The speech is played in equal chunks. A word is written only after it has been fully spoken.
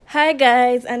Hi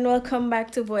guys and welcome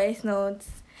back to Voice Notes.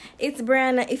 It's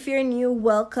Brianna. If you're new,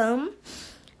 welcome.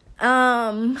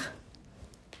 Um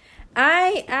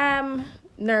I am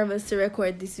nervous to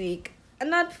record this week. And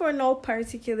not for no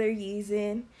particular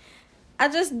reason. I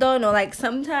just don't know, like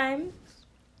sometimes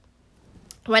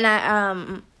when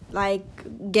I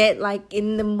get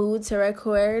in the mood to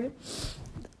record,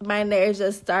 my nerves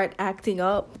just start acting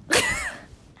up.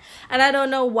 And I don't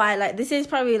know why. Like this is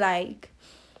probably like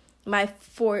my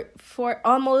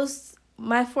almost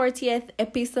my 40th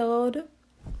episode,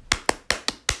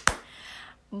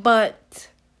 but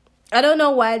I don't know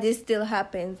why this still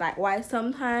happens. Like why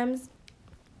sometimes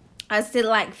I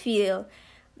still feel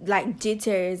like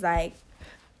jitters, like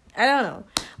I don't know.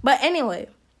 But anyway,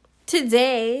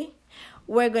 today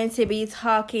we're going to be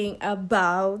talking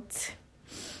about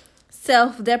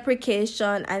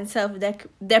self-deprecation and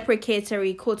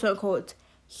self-deprecatory quote-unquote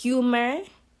humor.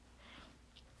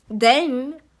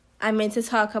 Then I meant to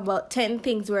talk about 10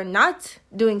 things we're not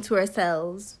doing to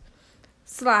ourselves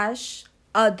 /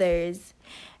 others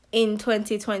in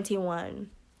 2021.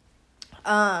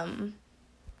 And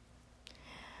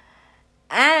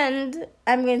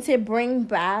I'm going to bring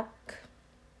back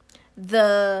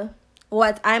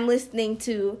what I'm listening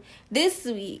to this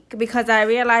week, because I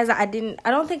realized I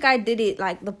don't think I did it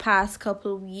like the past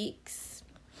couple weeks.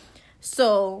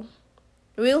 So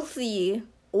we'll see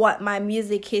what my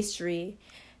music history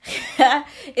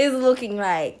is looking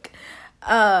like.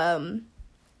 But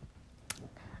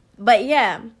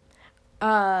yeah,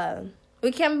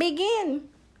 we can begin.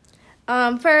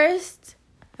 First,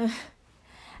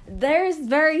 there's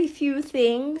very few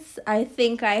things I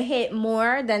think I hate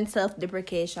more than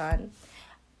self-deprecation.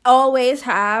 Always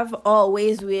have,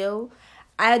 always will.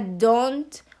 I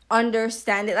don't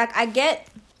understand it. Like I get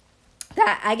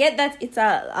that it's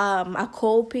a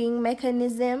coping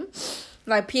mechanism.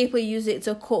 Like people use it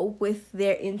to cope with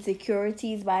their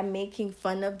insecurities by making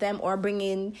fun of them or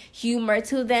bringing humor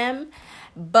to them.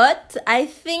 But I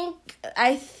think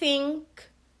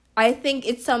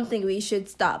it's something we should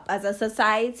stop as a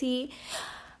society,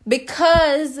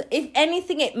 because if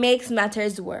anything, it makes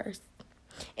matters worse.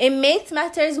 It makes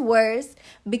matters worse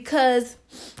because,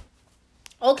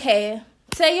 okay,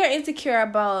 say you're insecure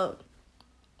about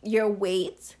your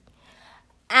weight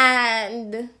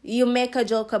and you make a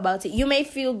joke about it. You may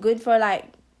feel good for like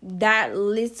that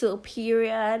little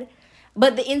period,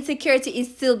 but the insecurity is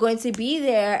still going to be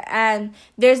there, and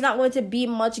there's not going to be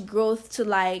much growth to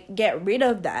like get rid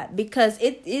of that, because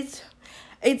it is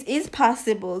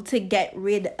possible to get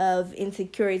rid of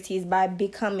insecurities by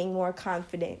becoming more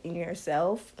confident in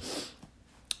yourself.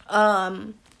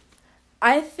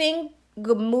 I think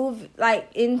move like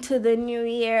into the new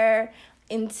year,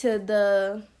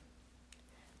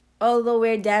 although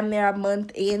we're damn near a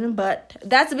month in, but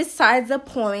that's besides the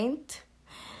point.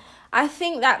 I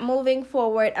think that moving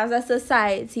forward as a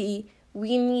society,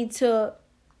 we need to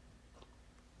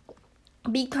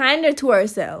be kinder to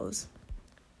ourselves.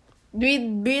 We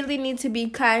really need to be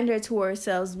kinder to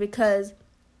ourselves, because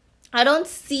I don't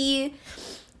see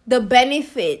the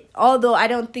benefit, although I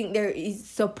don't think there is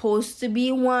supposed to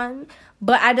be one,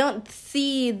 but I don't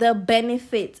see the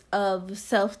benefit of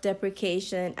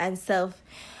self-deprecation and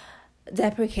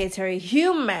self-deprecatory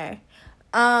humor.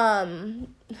 Now,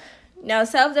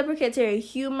 self-deprecatory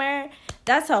humor,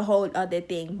 that's a whole other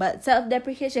thing. But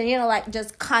self-deprecation, like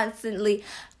just constantly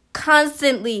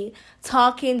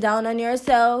talking down on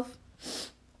yourself,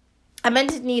 I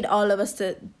meant to need all of us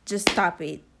to just stop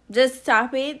it. Just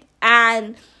stop it.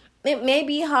 And it may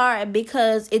be hard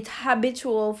because it's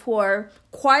habitual for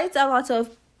quite a lot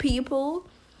of people.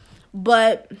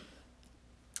 But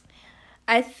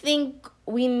I think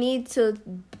we need to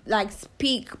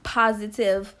speak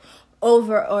positive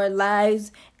over our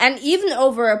lives and even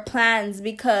over our plans,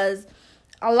 because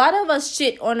a lot of us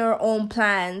shit on our own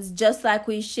plans, just like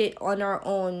we shit on our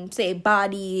own, say,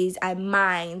 bodies and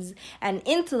minds and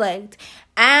intellect.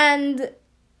 And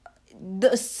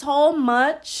so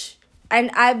much,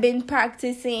 and I've been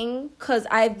practicing, because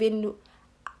I've been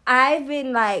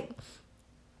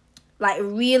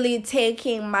really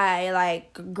taking my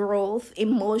growth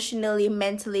emotionally,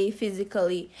 mentally,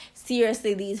 physically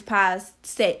seriously these past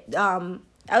I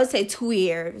would say 2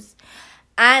 years,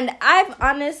 and I've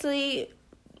honestly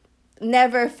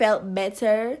never felt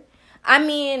better. I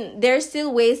mean, there's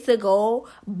still ways to go,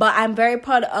 but I'm very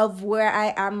proud of where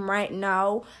I am right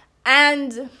now,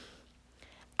 and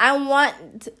I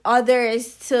want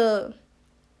others to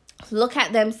look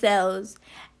at themselves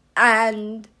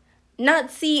and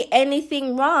not see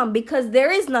anything wrong, because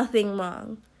there is nothing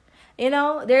wrong.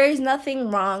 There is nothing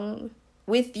wrong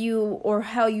with you or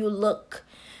how you look.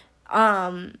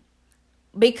 um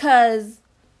because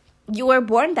you were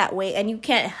born that way, and you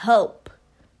can't help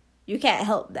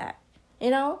that, you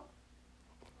know.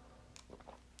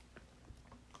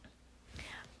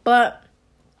 But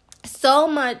so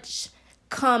much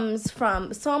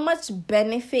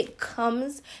benefit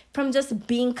comes from just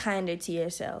being kinder to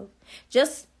yourself,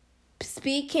 just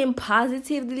speaking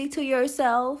positively to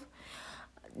yourself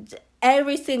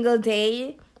every single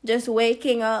day, just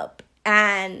waking up.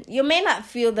 And you may not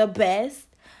feel the best,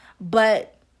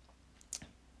 but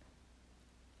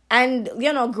and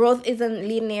growth isn't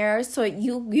linear, so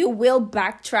you will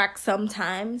backtrack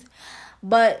sometimes,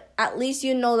 but at least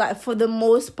like for the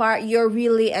most part you're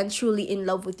really and truly in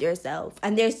love with yourself.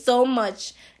 And there's so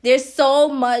much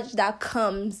that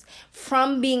comes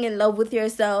from being in love with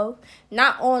yourself,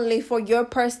 not only for your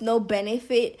personal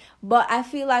benefit, but I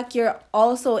feel like you're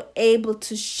also able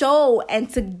to show and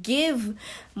to give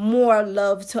more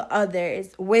love to others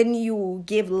when you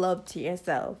give love to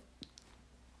yourself.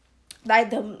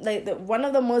 Like the one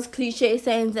of the most cliche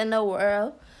sayings in the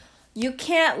world, you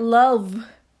can't love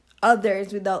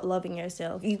others without loving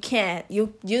yourself. You can't.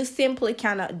 You simply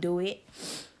cannot do it.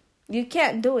 You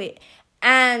can't do it.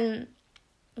 And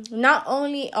not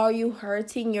only are you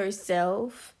hurting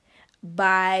yourself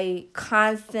by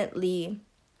constantly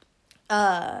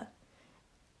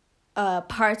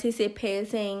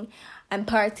participating and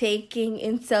partaking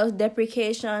in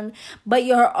self-deprecation, but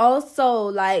you're also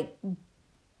like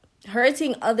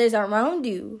hurting others around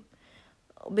you,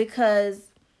 because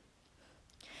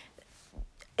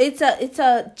it's a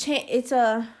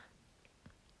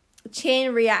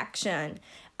chain reaction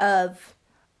of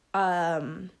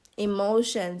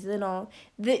emotions. The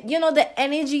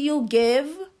energy you give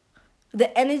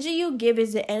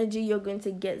is the energy you're going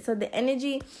to get. So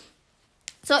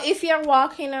if you're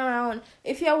walking around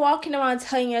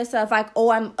telling yourself like,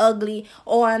 oh, I'm ugly,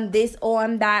 oh, I'm this, oh,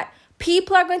 I'm that,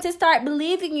 people are going to start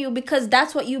believing you, because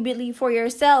that's what you believe for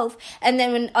yourself. And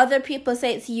then when other people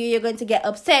say it to you, you're going to get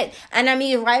upset. And I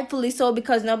mean, rightfully so,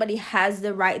 because nobody has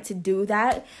the right to do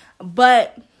that.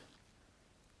 But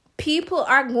people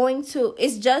are going to,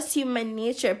 it's just human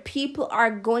nature. People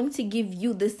are going to give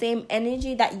you the same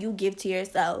energy that you give to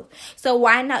yourself. So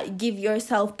why not give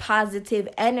yourself positive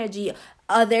energy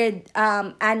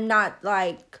and not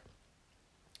like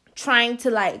trying to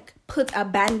like put a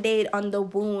band-aid on the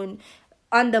wound,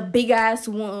 on the big ass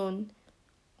wound,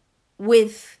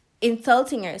 with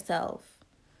insulting yourself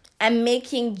and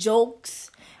making jokes,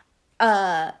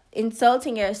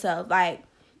 insulting yourself. Like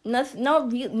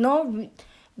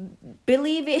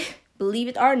believe it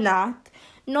or not,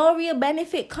 no real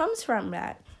benefit comes from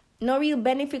that.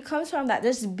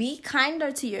 Just be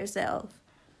kinder to yourself.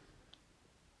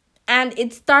 And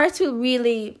it starts to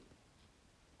really,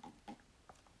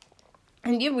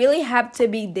 and you really have to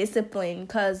be disciplined,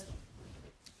 because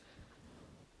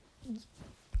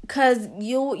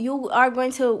you are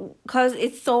going to, because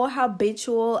it's so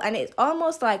habitual and it's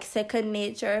almost like second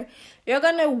nature. You're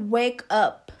going to wake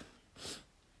up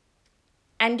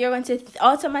and you're going to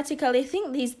automatically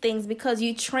think these things, because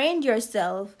you trained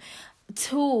yourself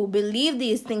to believe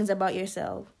these things about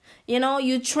yourself.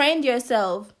 You trained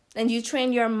yourself and you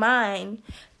trained your mind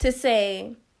to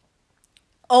say,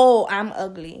 oh, I'm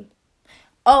ugly.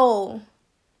 Oh,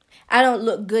 I don't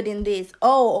look good in this.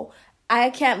 Oh, I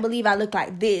can't believe I look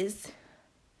like this.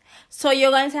 So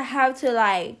you're going to have to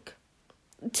like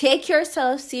take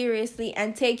yourself seriously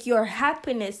and take your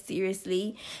happiness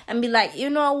seriously and be like, you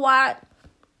know what?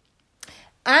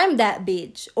 I'm that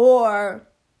bitch, or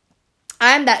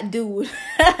I'm that dude.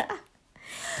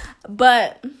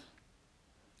 But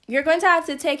you're going to have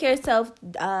to take yourself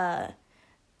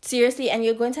seriously, and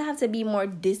you're going to have to be more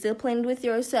disciplined with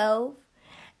yourself.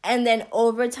 And then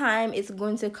over time, it's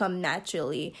going to come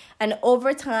naturally. And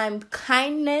over time,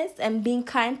 kindness and being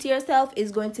kind to yourself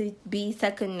is going to be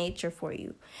second nature for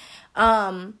you.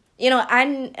 Personally,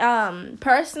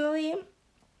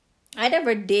 I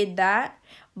never did that,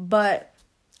 but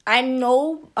I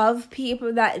know of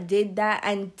people that did that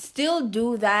and still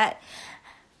do that.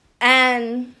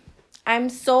 And I'm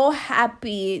so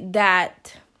happy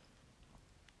that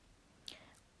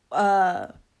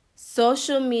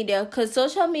social media, because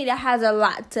social media has a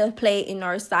lot to play in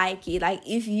our psyche. Like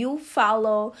if you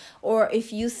follow or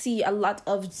if you see a lot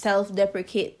of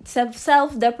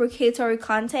self-deprecatory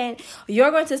content,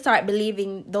 you're going to start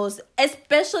believing those,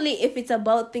 especially if it's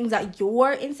about things that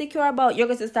you're insecure about. You're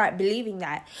going to start believing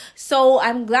that. So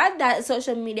I'm glad that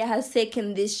social media has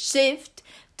taken this shift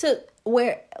to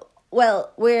where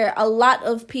where a lot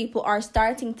of people are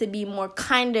starting to be more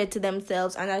kinder to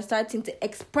themselves and are starting to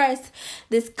express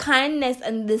this kindness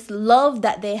and this love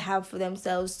that they have for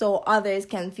themselves, so others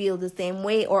can feel the same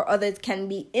way, or others can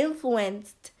be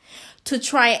influenced to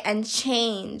try and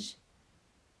change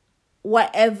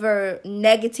whatever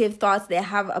negative thoughts they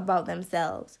have about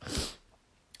themselves.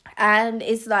 And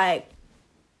it's like,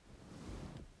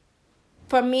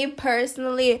 for me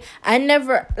personally, I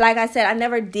never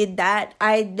did that.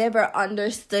 I never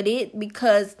understood it,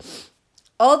 because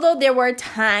although there were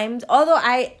times,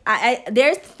 I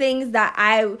there's things that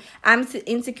I'm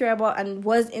insecure about and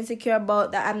was insecure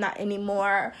about that I'm not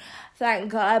anymore,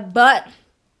 thank God. But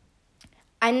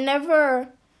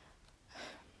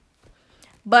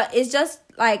it's just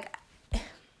like,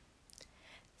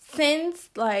 since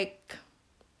like,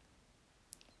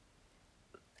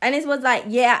 and it was like,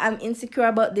 yeah, I'm insecure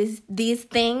about these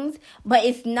things, but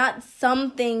it's not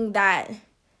something that,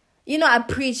 I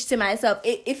preach to myself.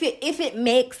 If it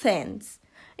makes sense,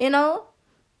 like,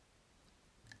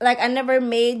 I never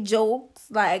made jokes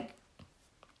like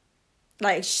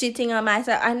shitting on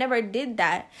myself. I never did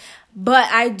that,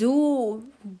 but I do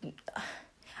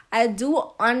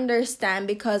understand,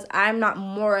 because I'm not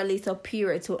morally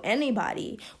superior to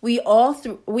anybody. We all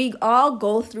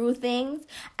go through things,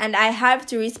 and I have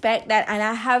to respect that, and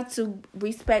I have to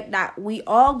respect that we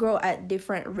all grow at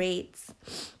different rates.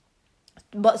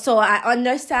 But so I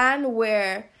understand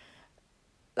where,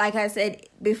 like I said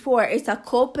before, it's a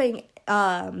coping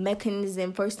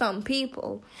mechanism for some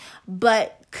people,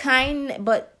 but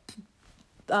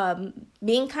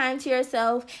being kind to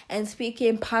yourself and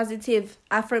speaking positive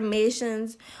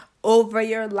affirmations over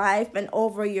your life and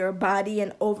over your body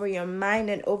and over your mind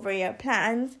and over your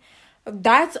plans,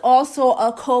 that's also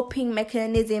a coping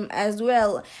mechanism as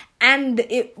well. And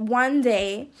one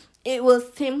day it will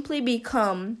simply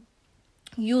become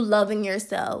you loving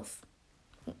yourself.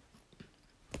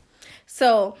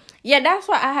 So yeah, that's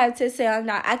what I had to say on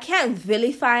that. I can't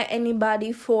vilify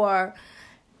anybody for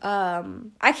that,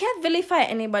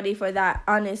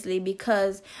 honestly,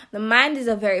 because the mind is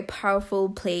a very powerful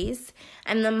place,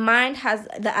 and the mind has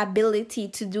the ability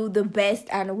to do the best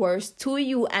and worst to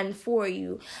you and for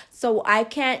you. So I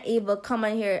can't even come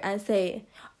in here and say,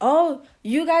 oh,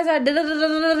 you guys are da da da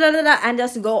da da da, and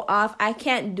just go off. I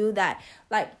can't do that.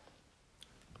 Like,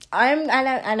 I'm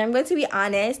going to be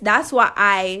honest, that's what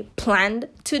I planned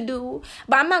to do,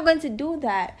 but I'm not going to do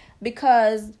that,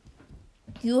 because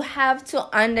you have to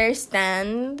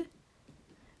understand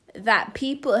that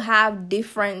people have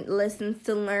different lessons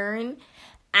to learn,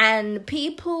 and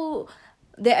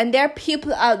there are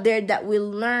people out there that will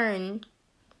learn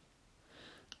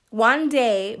one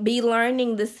day, be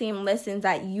learning the same lessons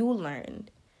that you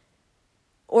learned,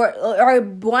 or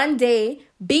one day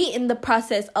be in the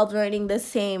process of learning the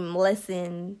same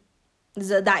lesson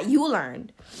that you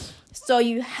learned. So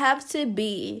you have to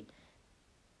be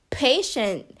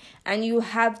patient, and you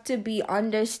have to be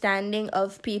understanding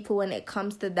of people when it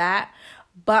comes to that.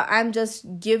 But I'm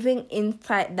just giving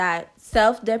insight that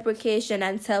self-deprecation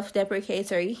and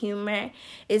self-deprecatory humor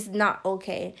is not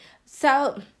okay.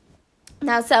 So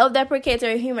now,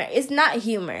 self-deprecatory humor is not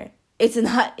humor. It's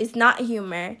not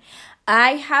humor.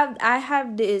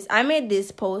 I made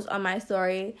this post on my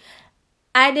story.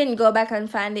 I didn't go back and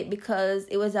find it because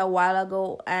it was a while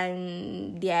ago,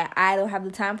 and yeah, I don't have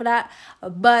the time for that.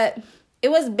 But it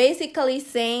was basically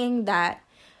saying that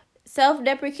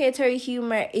self-deprecatory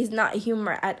humor is not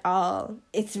humor at all.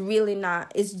 It's really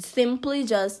not. It's simply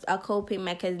just a coping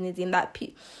mechanism that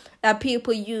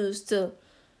people use to,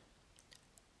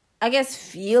 I guess,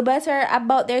 feel better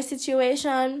about their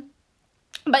situation.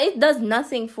 But it does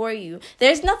nothing for you.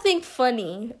 There's nothing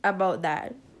funny about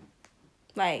that.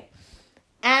 Like,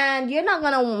 and you're not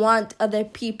going to want other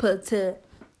people to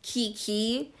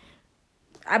kiki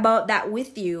about that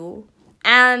with you.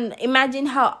 And imagine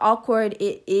how awkward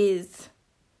it is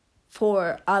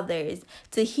for others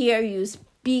to hear you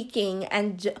speaking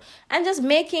and just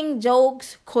making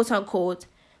jokes, quote unquote,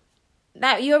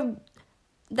 that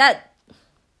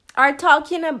are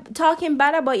talking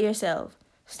bad about yourself.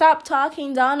 Stop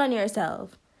talking down on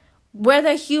yourself.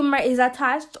 Whether humor is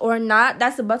attached or not,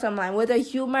 that's the bottom line. Whether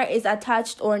humor is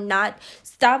attached or not,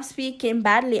 stop speaking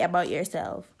badly about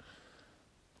yourself.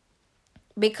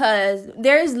 Because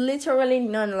there's literally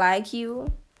none like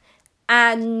you.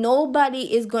 And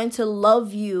nobody is going to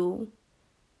love you.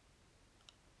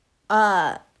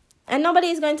 And nobody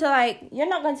is going to, you're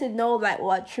not going to know,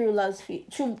 what true love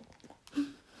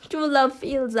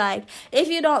feels like if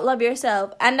you don't love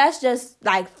yourself. And that's just,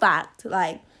 fact.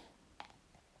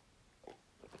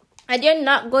 And you're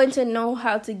not going to know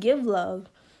how to give love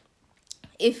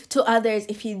if to others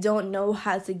if you don't know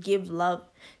how to give love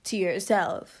to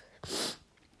yourself.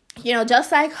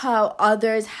 Just like how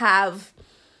others have,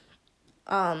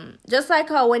 just like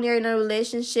how when you're in a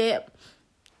relationship,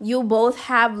 you both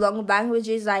have love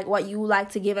languages, like what you like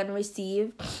to give and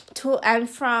receive to and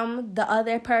from the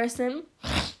other person.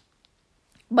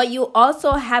 But you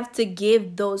also have to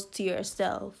give those to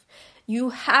yourself. You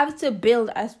have to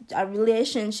build a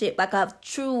relationship, like a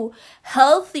true,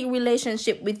 healthy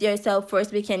relationship with yourself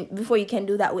first before you can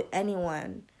do that with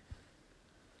anyone.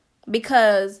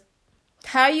 Because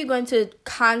how are you going to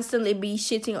constantly be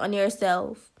shitting on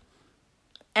yourself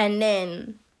and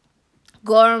then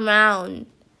go around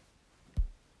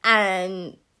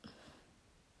and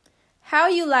how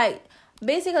are you going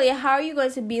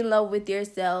to be in love with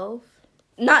yourself,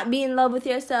 not be in love with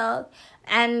yourself,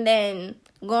 and then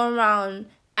go around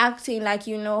acting like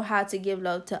you know how to give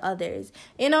love to others,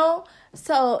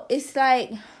 So it's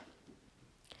like,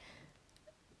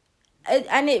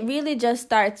 it really just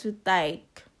starts with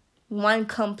like one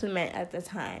compliment at a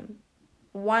time.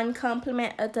 One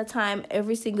compliment at a time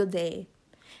every single day.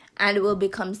 And it will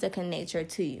become second nature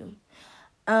to you.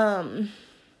 And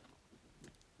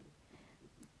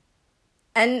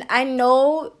I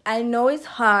know it's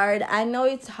hard.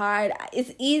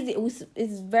 It's easy.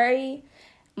 It's very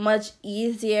much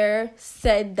easier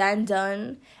said than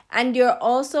done. And you're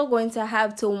also going to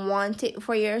have to want it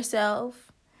for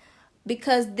yourself.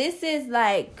 Because this is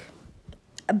like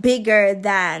bigger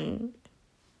than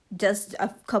just a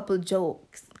couple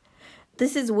jokes.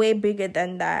 This is way bigger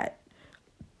than that.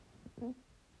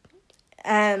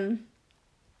 And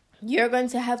you're going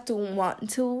to have to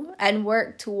want to and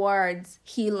work towards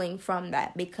healing from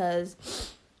that, because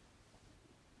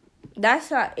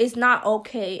it's not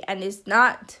okay, and it's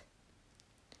not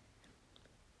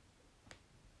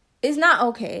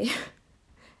okay.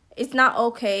 It's not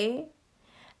okay.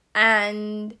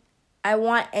 And I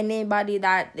want anybody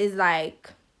that is like,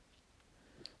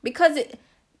 because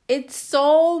it's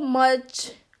so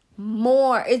much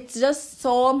more. It's just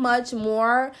so much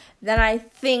more than I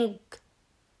think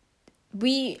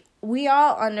we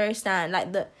all understand.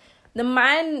 Like the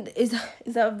mind is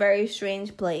a very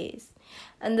strange place,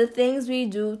 and the things we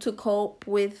do to cope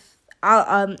with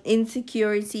our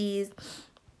insecurities,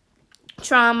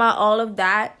 trauma, all of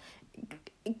that,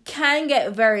 it can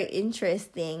get very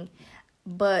interesting.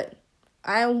 But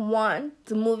I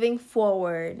want, moving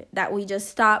forward, that we just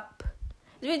stop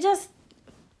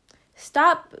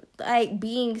like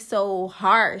being so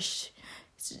harsh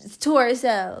to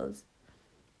ourselves.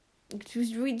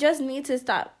 We just need to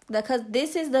stop, because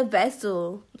this is the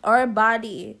vessel, our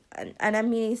body, and I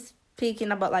mean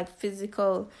speaking about like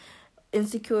physical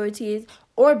insecurities.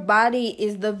 Our body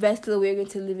is the vessel we're going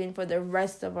to live in for the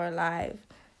rest of our life.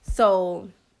 So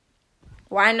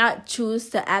why not choose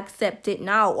to accept it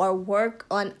now, or work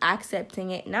on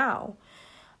accepting it now,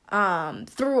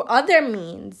 through other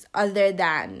means other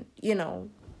than,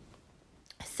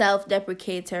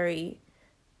 self-deprecatory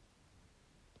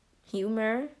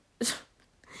humor.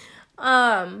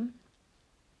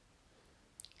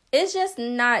 It's just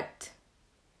not,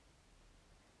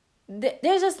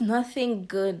 there's just nothing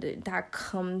good that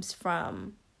comes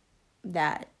from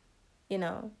that,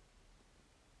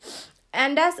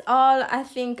 And that's all I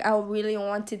think I really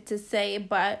wanted to say.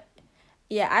 But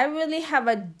yeah, I really have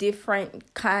a different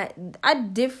type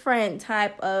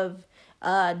of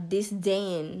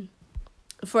disdain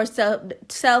for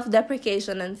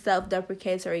self-deprecation and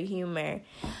self-deprecatory humor.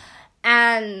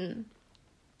 And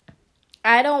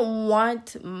I don't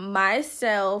want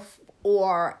myself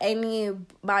or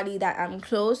anybody that I'm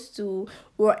close to,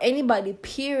 or anybody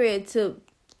period, to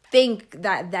think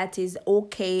that is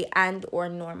okay and or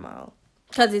normal,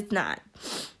 because it's not.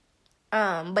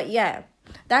 But yeah,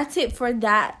 that's it for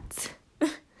that.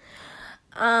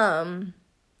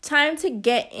 Time to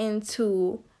get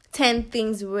into 10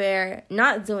 things we're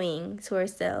not doing to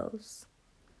ourselves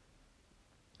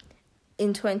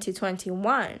in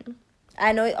 2021.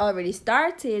 I know it already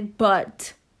started,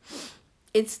 but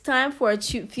it's time for a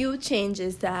few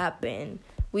changes to happen.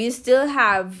 We still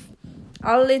have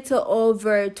a little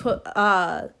over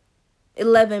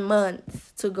 11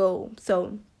 months to go.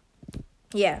 So,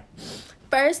 yeah.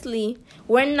 Firstly,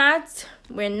 we're not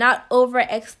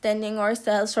overextending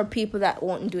ourselves for people that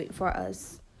won't do it for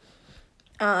us.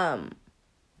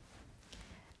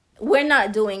 We're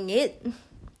not doing it.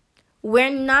 We're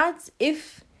not,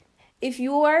 if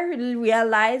you are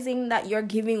realizing that you're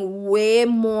giving way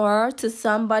more to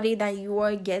somebody than you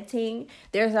are getting,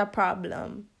 there's a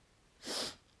problem.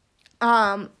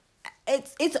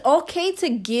 it's okay to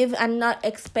give and not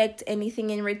expect anything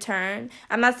in return.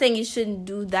 I'm not saying you shouldn't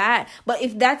do that, but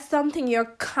if that's something you're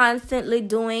constantly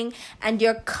doing and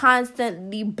you're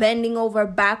constantly bending over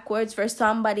backwards for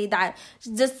somebody that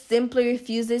just simply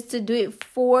refuses to do it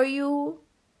for you,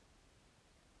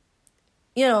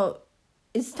 you know,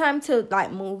 it's time to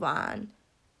like move on.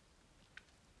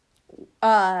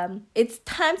 It's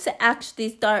time to actually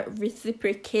start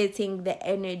reciprocating the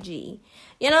energy,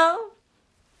 you know?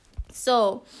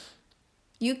 So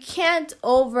you can't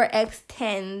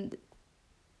overextend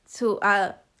to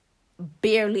a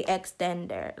barely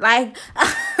extender. Like,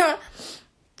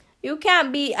 you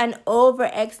can't be an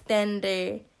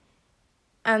overextender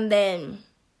and then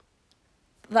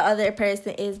the other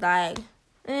person is like,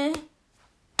 you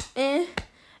know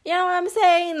what I'm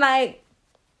saying? Like,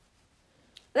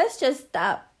 let's just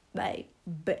stop, like,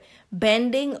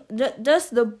 bending.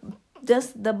 Just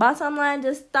the bottom line,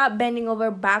 just stop bending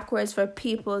over backwards for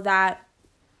people that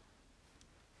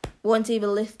won't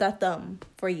even lift a thumb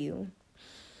for you.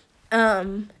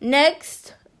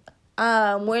 Next,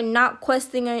 we're not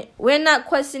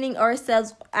questioning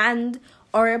ourselves and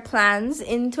our plans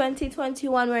in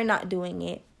 2021. We're not doing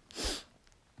it.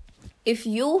 If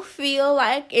you feel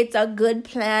like it's a good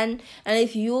plan and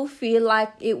if you feel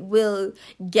like it will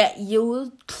get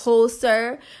you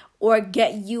closer or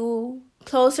get you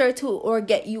closer to or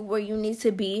get you where you need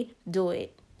to be, do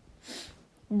it.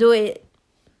 Do it.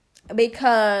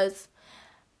 Because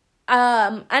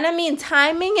and I mean,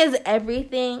 timing is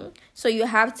everything, so you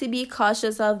have to be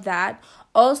cautious of that.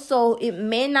 Also, it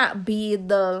may not be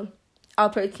the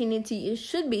opportunity you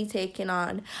should be taking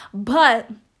on,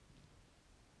 but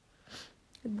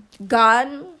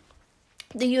God,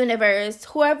 the universe,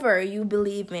 whoever you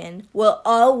believe in, will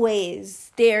always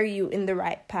steer you in the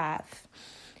right path.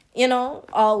 You know,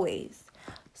 always.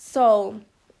 So,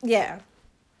 yeah.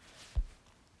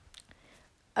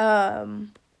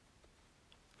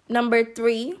 Number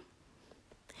 3,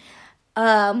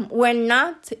 we're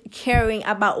not caring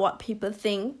about what people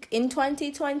think in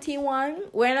 2021.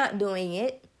 We're not doing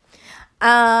it.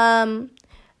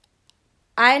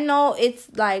 I know it's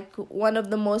like one of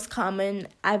the most common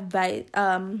advice,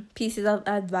 pieces of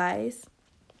advice,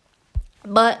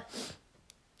 but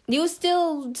it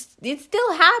still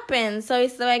happens. So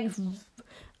it's like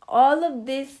all of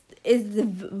this is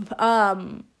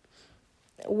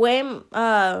way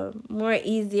more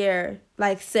easier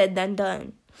like said than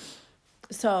done.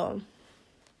 So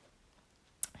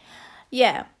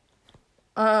yeah,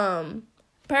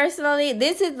 personally,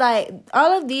 this is like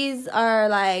all of these are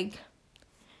like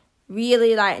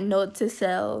really like note to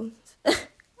self.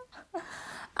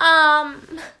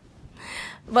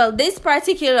 Well, this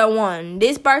particular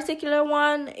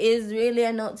one is really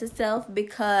a note to self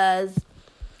because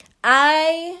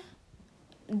I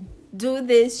do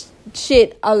this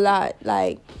shit a lot.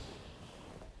 Like,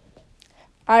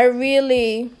 I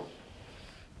really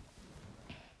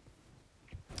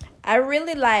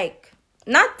like,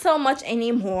 not so much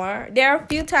anymore. There are a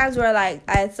few times where like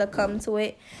I succumb to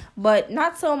it, but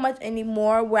not so much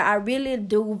anymore, where I really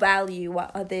do value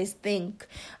what others think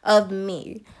of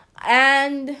me.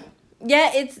 And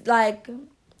yeah, it's like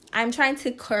I'm trying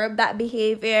to curb that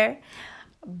behavior,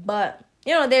 but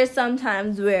you know, there's some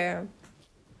times where,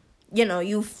 you know,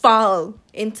 you fall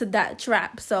into that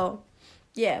trap. So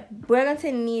yeah, we're going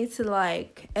to need to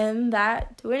like end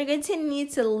that. We're going to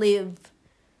need to live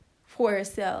for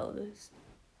ourselves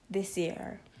this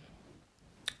year.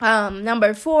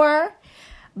 Number 4,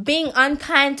 being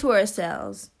unkind to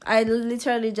ourselves. I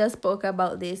literally just spoke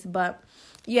about this, but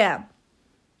yeah.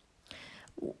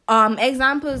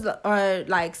 Examples are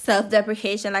like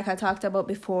self-deprecation, like I talked about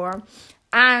before,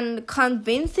 and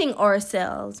convincing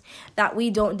ourselves that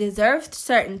we don't deserve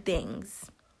certain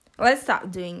things. Let's stop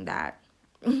doing that.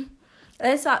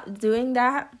 Let's stop doing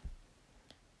that.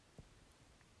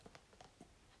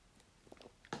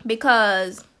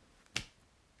 Because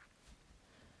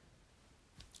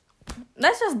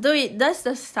let's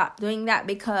just stop doing that,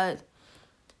 because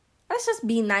let's just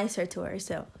be nicer to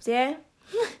ourselves, yeah?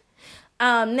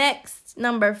 Next,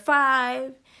 number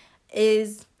 5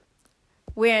 is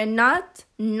we're not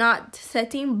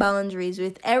setting boundaries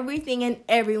with everything and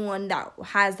everyone that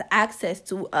has access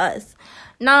to us.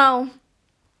 Now,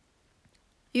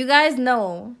 you guys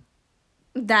know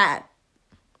that.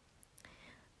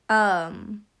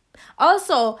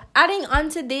 Also, adding on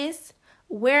to this,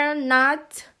 we're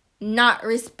not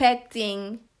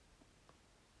respecting.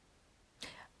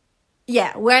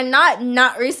 Yeah, we're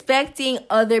not respecting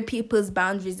other people's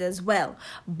boundaries as well.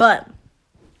 But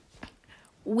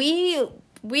we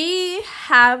We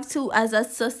have to, as a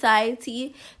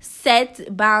society,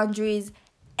 set boundaries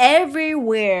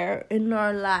everywhere in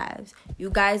our lives.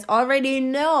 You guys already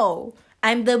know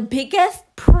I'm the biggest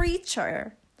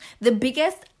preacher, the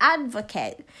biggest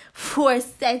advocate for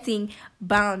setting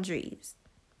boundaries.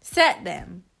 Set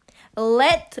them.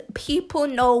 Let people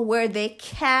know where they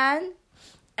can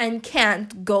and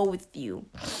can't go with you.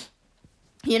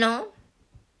 You know?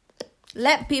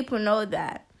 Let people know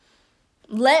that.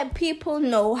 Let people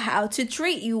know how to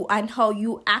treat you and how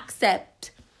you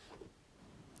accept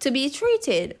to be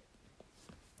treated.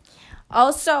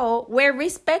 Also, we're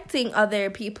respecting other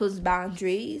people's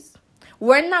boundaries.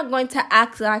 We're not going to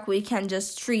act like we can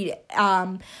just treat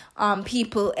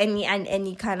people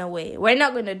any kind of way. We're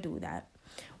not going to do that.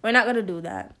 We're not going to do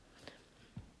that.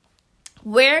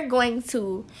 We're going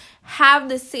to have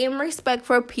the same respect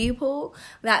for people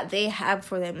that they have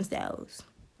for themselves.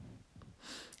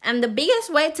 And the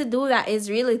biggest way to do that is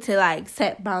really to like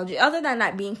set boundaries. Other than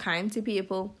like being kind to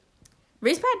people,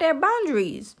 respect their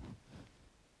boundaries.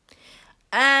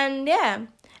 And yeah,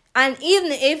 and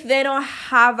even if they don't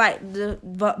have like the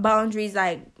boundaries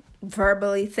like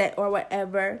verbally set or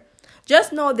whatever,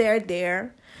 just know they're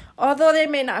there. Although they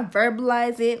may not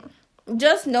verbalize it,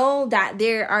 just know that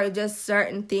there are just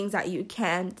certain things that you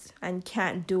can't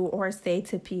do or say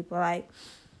to people. Like,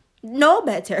 know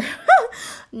better.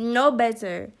 Know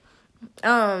better.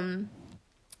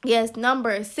 Yes,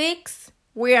 number 6,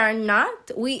 we are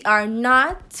not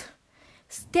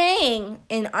staying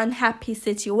in unhappy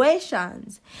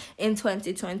situations in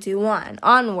 2021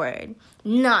 onward.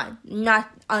 Not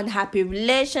unhappy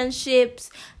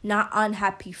relationships, not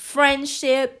unhappy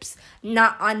friendships,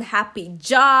 not unhappy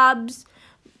jobs.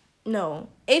 No.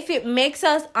 If it makes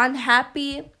us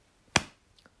unhappy,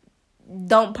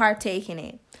 don't partake in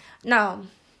it. Now,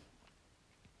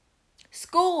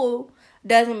 school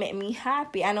doesn't make me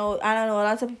happy. I know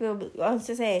lots of people want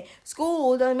to say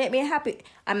school doesn't make me happy.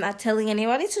 I'm not telling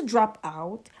anybody to drop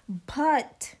out,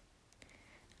 but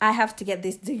I have to get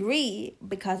this degree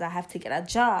because I have to get a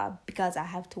job, because I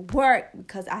have to work,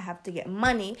 because I have to get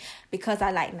money, because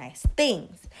I like nice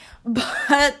things.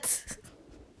 But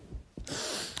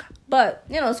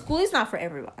you know, school is not for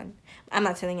everyone. I'm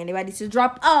not telling anybody to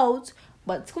drop out,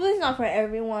 but school is not for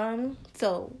everyone.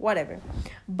 So whatever.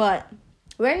 But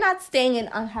we're not staying in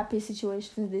unhappy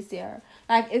situations this year.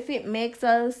 Like, if it makes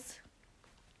us,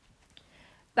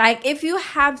 like, if you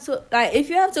have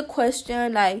to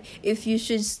question, like, if you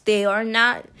should stay or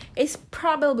not, it's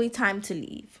probably time to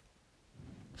leave.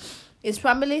 It's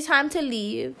probably time to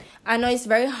leave. I know it's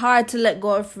very hard to let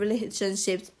go of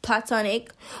relationships,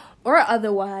 platonic or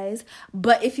otherwise,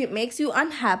 but if it makes you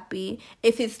unhappy,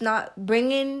 if it's not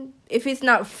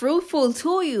fruitful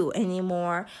to you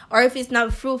anymore, or if it's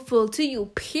not fruitful to you,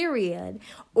 period,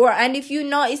 and if you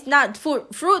know it's not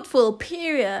fruitful,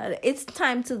 period, it's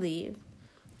time to leave.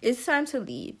 It's time to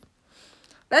leave.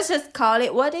 Let's just call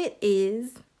it what it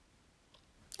is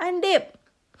and dip.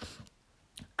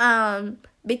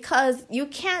 Because you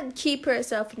can't keep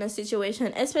yourself in a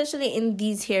situation, especially in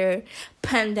these here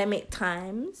pandemic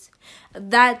times,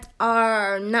 that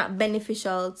are not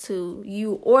beneficial to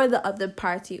you or the other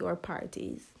party or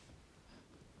parties.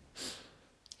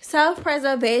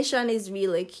 Self-preservation is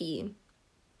really key.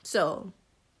 So,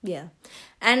 yeah.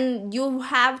 And you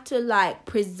have to like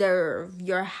preserve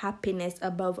your happiness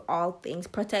above all things.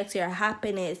 Protect your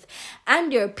happiness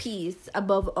and your peace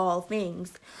above all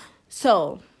things.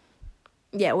 So,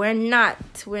 yeah, we're not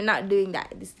doing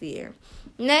that this year.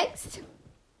 Next,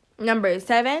 number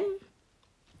 7,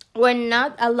 we're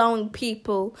not allowing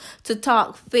people to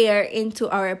talk fear into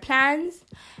our plans,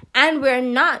 and we're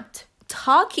not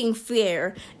talking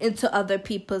fear into other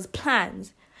people's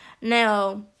plans.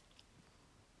 Now,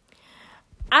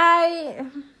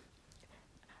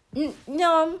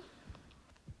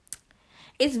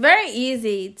 it's very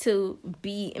easy to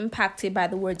be impacted by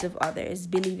the words of others,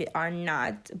 believe it or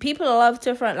not. People love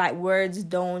to front like words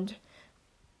don't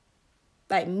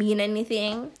like mean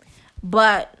anything,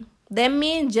 but they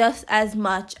mean just as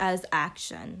much as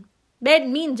action. They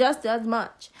mean just as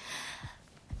much.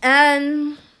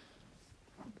 And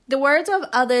the words of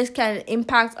others can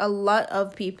impact a lot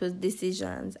of people's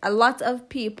decisions. A lot of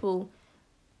people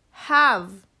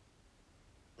have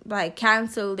like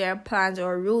cancel their plans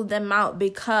or rule them out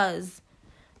because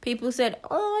people said,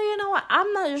 oh, you know what,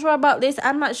 I'm not sure about this,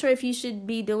 I'm not sure if you should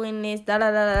be doing this, da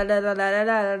da da da da da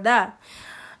da da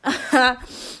da.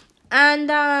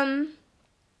 And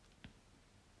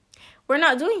we're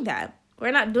not doing that.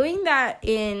 We're not doing that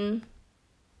in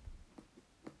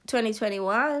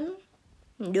 2021.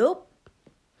 Nope.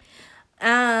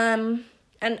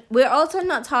 And we're also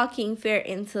not talking fear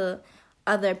into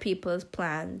other people's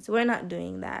plans. We're not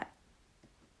doing that.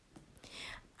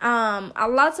 A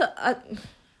lot of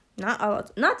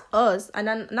not us, and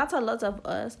then not a lot of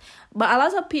us, but a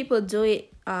lot of people do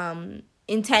it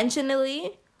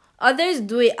intentionally. Others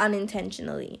do it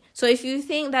unintentionally. So if you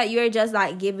think that you're just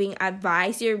like giving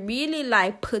advice, you're really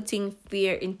like putting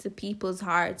fear into people's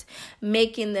hearts,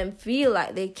 making them feel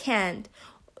like they can't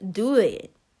do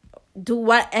it, do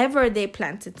whatever they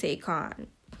plan to take on.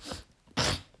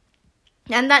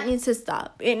 And that needs to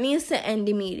stop. It needs to end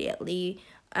immediately.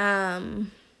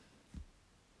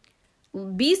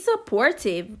 Be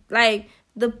supportive. Like,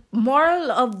 the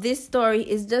moral of this story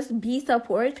is just be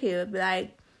supportive.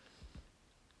 Like,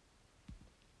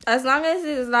 as long as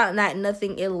it's not like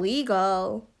nothing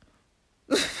illegal.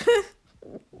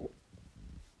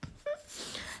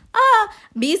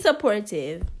 Be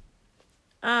supportive.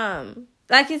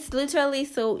 Like, it's literally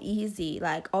so easy.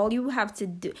 Like, all you have to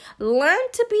do, learn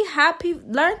to be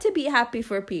happy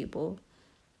for people.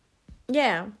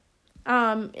 Yeah.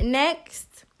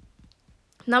 Next,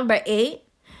 number 8.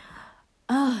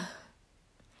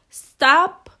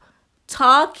 Stop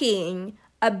talking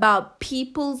about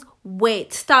people's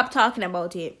weight. Stop talking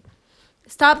about it.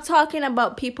 Stop talking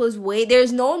about people's weight.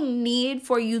 There's no need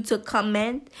for you to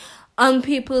comment on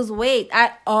people's weight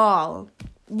at all.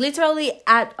 Literally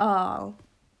at all.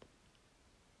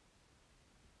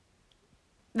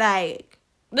 Like,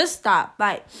 just stop.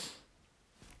 Like,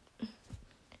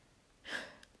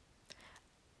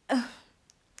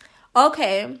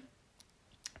 okay,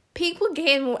 people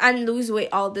gain and lose weight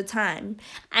all the time,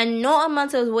 and no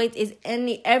amount of weight is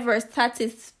ever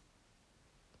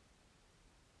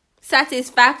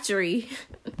satisfactory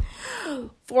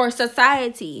for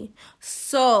society.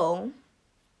 So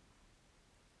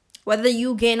whether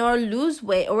you gain or lose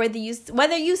weight, or whether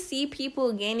you see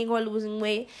people gaining or losing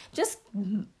weight, just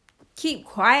keep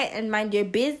quiet and mind your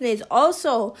business.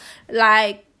 Also,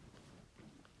 like,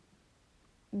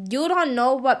 you don't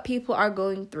know what people are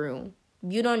going through.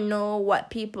 You don't know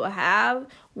what people have,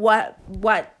 what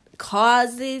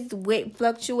causes weight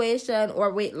fluctuation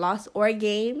or weight loss or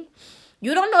gain.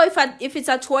 You don't know if it's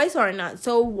a choice or not.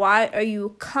 So why are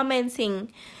you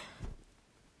commenting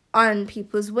on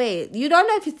people's weight? You don't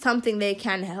know if it's something they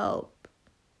can help.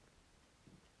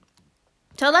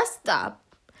 So let's stop.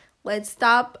 Let's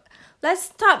stop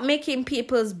making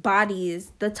people's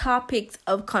bodies the topics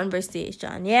of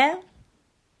conversation. Yeah?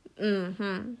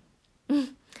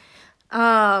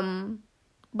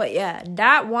 But yeah,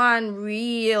 that one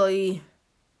really.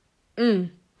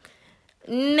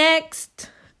 Next,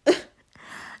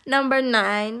 number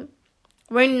 9,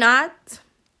 we're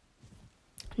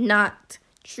not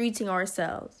treating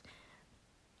ourselves.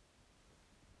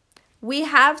 We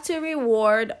have to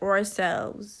reward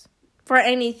ourselves for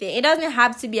anything. It doesn't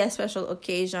have to be a special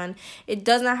occasion. It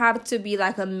doesn't have to be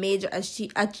like a major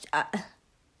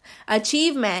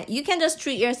achievement. You can just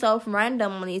treat yourself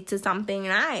randomly to something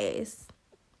nice.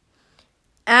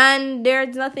 And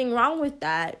there's nothing wrong with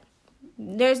that.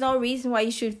 There's no reason why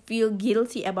you should feel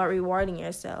guilty about rewarding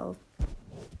yourself.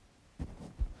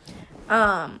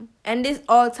 And this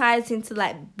all ties into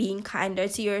like being kinder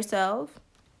to yourself.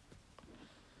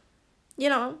 You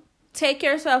know, take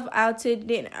yourself out to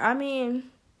dinner. I mean,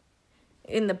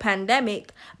 in the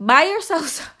pandemic, buy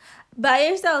yourself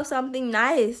something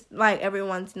nice, like every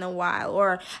once in a while,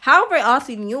 or however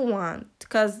often you want,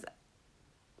 because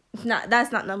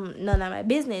that's not none of my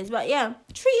business. But yeah,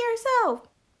 treat yourself.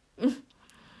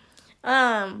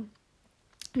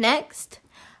 Next,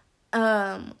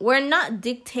 we're not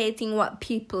dictating what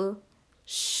people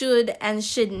should and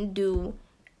shouldn't do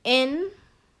in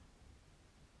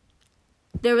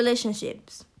their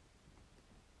relationships.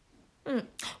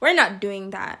 We're not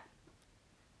doing that.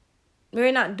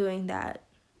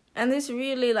 And this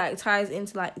really like ties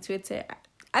into like Twitter.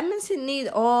 I mean, to need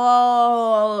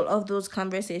all of those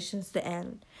conversations to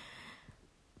end.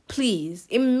 Please,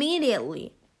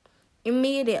 immediately.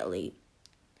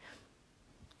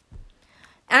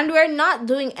 And we're not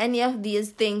doing any of these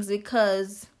things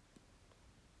because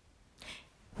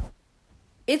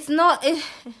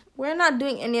we're not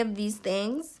doing any of these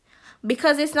things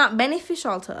because it's not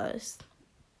beneficial to us.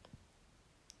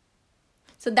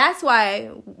 So that's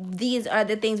why these are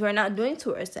the things we're not doing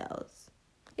to ourselves.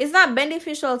 It's not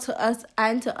beneficial to us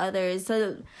and to others.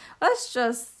 So let's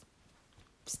just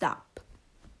stop.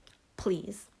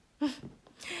 Please.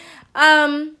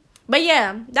 But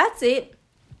yeah, that's it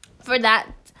for that.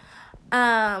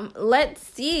 Let's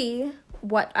see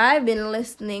what I've been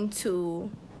listening to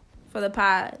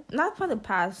not for the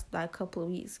past like couple of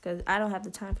weeks, because I don't have the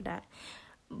time for that.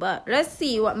 But let's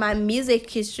see what my music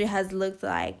history has looked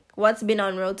like. What's been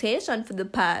on rotation for the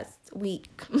past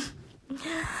week.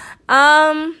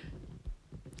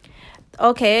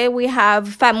 Okay, we have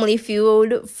Family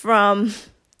Feud from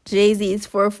Jay-Z's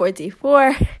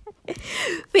 444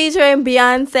 featuring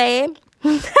Beyonce.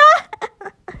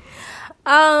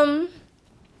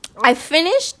 I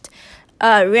finished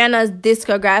Rihanna's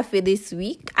discography this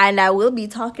week, and I will be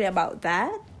talking about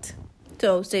that.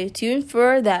 So stay tuned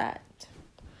for that.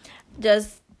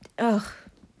 Just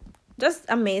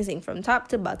amazing from top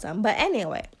to bottom. But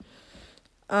anyway,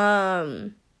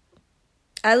 I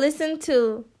was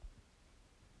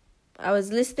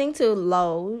listening to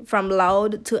Loud, from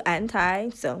Loud to Anti.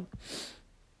 So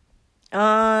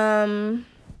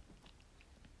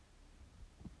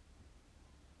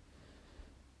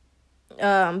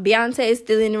Beyonce is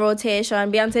still in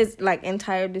rotation. Beyonce's like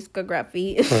entire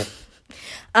discography.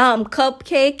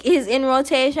 Cupcake is in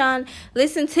rotation.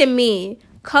 Listen to me.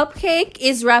 Cupcake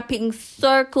is wrapping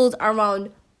circles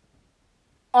around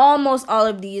almost all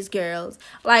of these girls.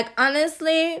 Like,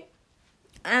 honestly,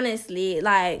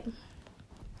 like,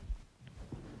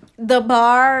 the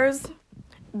bars,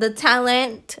 the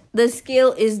talent, the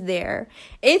skill is there.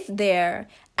 It's there.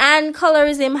 And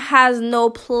colorism has no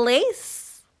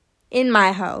place in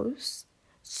my house.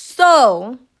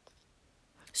 So,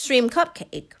 stream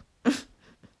Cupcake.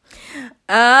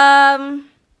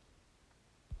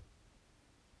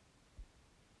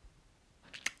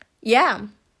 Yeah.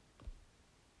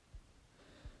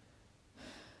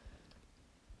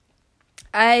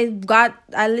 I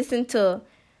listened to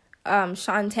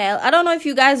Chantel. I don't know if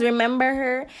you guys remember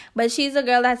her, but she's a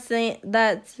girl that sang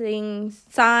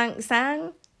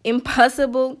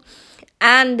Impossible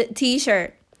and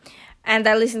T-shirt. And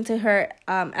I listened to her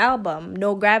album,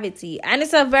 No Gravity. And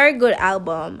it's a very good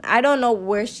album. I don't know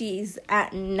where she's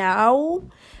at now.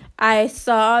 I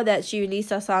saw that she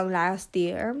released a song last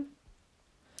year.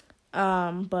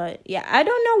 But yeah, I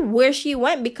don't know where she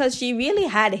went because she really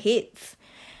had hits.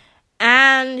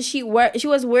 And she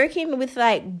was working with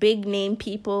like big name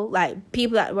people, like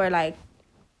people that were like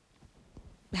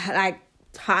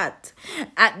hot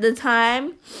at the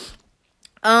time.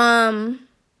 So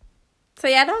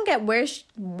yeah, I don't get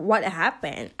what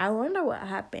happened. I wonder what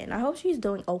happened. I hope she's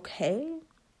doing okay.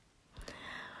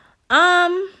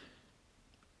 Yeah,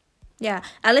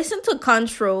 I listened to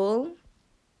Control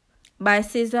by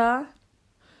SZA.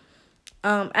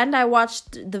 And I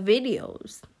watched the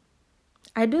videos.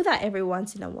 I do that every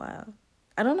once in a while.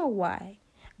 I don't know why,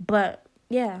 but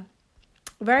yeah,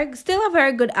 still a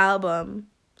very good album.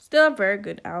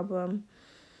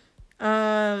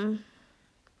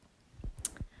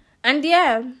 And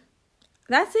yeah,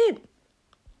 that's it.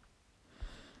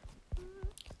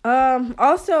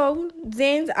 Also,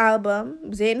 Zayn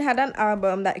had an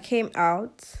album that came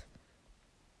out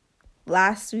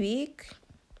last week.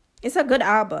 It's a good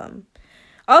album.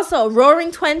 Also,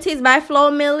 Roaring 20s by Flo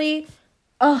Milli.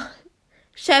 Oh,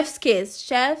 Chef's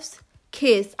Kiss,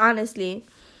 honestly.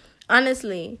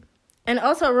 And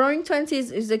also, Roaring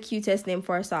 20s is the cutest name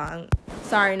for a song.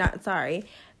 Sorry.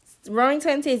 Roaring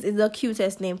 20s is the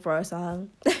cutest name for a song.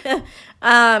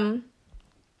 But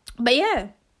yeah.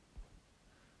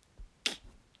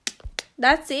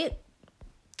 That's it.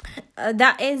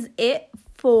 That is it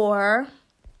for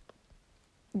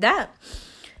that.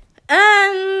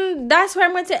 And that's where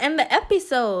I'm going to end the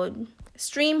episode.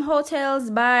 Stream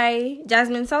Hotels by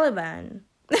Jazmine Sullivan.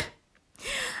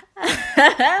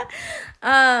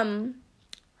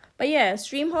 But yeah,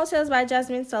 Stream Hotels by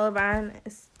Jazmine Sullivan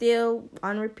is still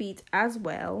on repeat as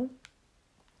well.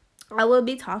 I will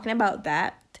be talking about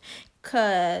that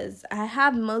because I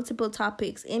have multiple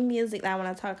topics in music that I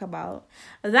want to talk about.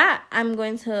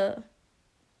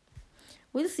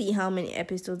 We'll see how many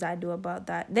episodes I do about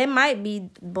that. There might be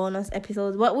bonus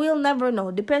episodes, but we'll never know.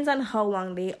 Depends on how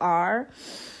long they are.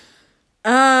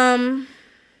 But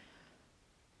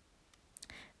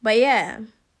yeah.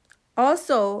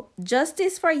 Also,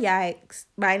 Justice for Yikes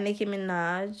by Nicki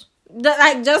Minaj.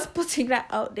 Just putting that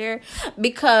out there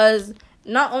because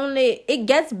not only it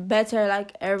gets better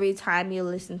like every time you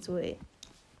listen to it.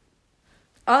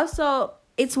 Also,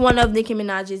 it's one of Nicki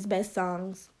Minaj's best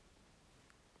songs.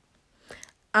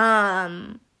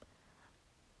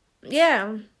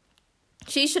 Yeah.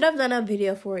 She should have done a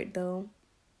video for it though.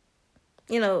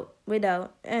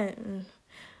 Without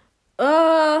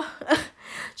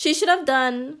she should have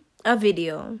done a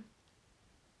video.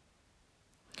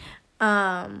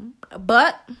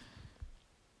 But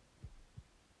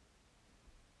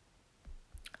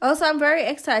also I'm very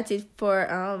excited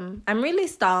for I'm really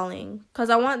stalling because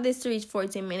I want this to reach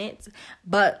 14 minutes,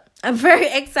 but I'm very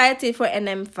excited for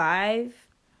NM5.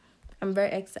 I'm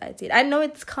very excited. I know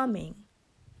it's coming.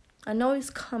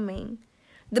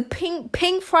 The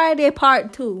Pink Friday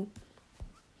part 2.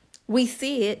 We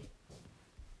see it.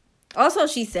 Also,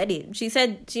 she said it.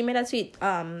 She made a tweet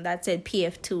that said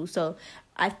PF2. So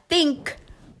I think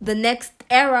the next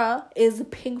era is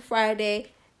Pink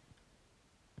Friday.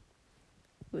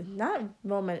 Not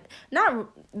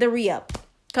the re-up,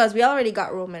 because we already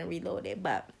got Roman Reloaded,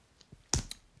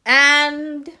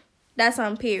 and that's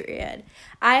on period.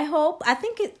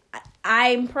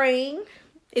 I'm praying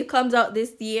it comes out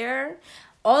this year.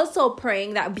 Also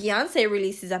praying that Beyonce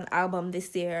releases an album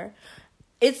this year.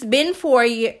 It's been 4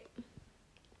 years.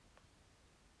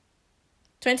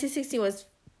 2016 was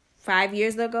 5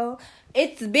 years ago.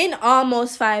 It's been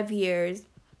almost 5 years.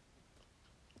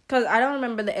 Because I don't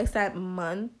remember the exact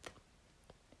month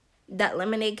that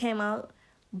Lemonade came out.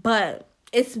 But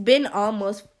it's been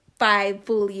almost 5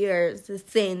 full years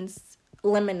since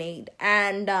Lemonade.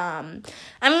 And I'm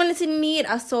going to need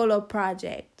a solo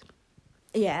project.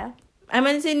 Yeah. I'm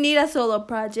going to need a solo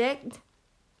project.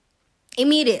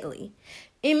 Immediately.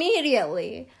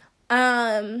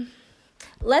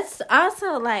 Let's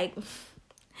also,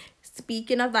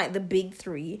 speaking of, the big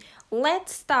 3,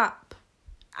 let's stop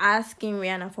asking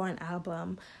Rihanna for an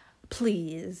album,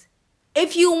 please.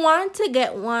 If you want to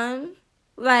get one,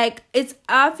 it's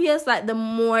obvious, the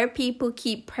more people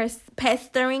keep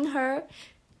pestering her,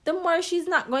 the more she's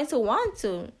not going to want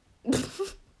to.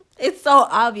 It's so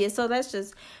obvious. So let's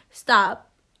just stop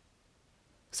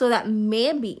so that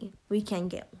maybe we can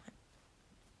get one.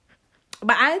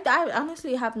 But I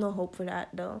honestly have no hope for that,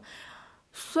 though.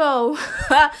 So,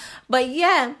 but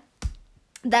yeah,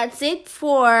 that's it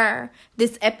for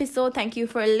this episode. Thank you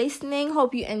for listening.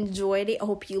 Hope you enjoyed it.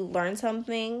 Hope you learned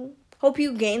something. Hope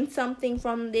you gained something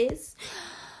from this.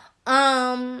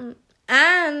 And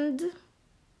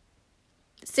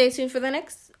stay tuned for the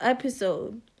next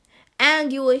episode.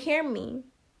 And you will hear me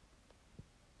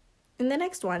in the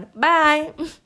next one. Bye.